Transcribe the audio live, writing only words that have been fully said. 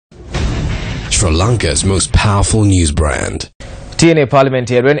Sri Lanka's most powerful news brand. TNA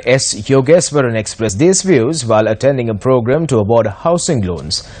parliamentarian S. Yogeswaran expressed these views while attending a program to award housing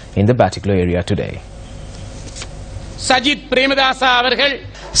loans in the Batticaloa area today. Sajith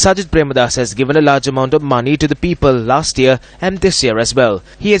Sajith premadasa has given a large amount of money to the people last year and this year as well.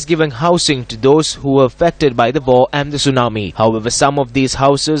 He has given housing to those who were affected by the war and the tsunami. However, some of these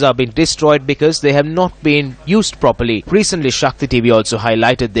houses are being destroyed because they have not been used properly. Recently, Shakti TV also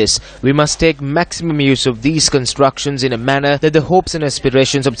highlighted this. We must take maximum use of these constructions in a manner that the hopes and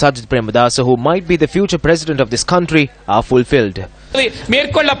aspirations of Sajith premadasa, who might be the future president of this country, are fulfilled.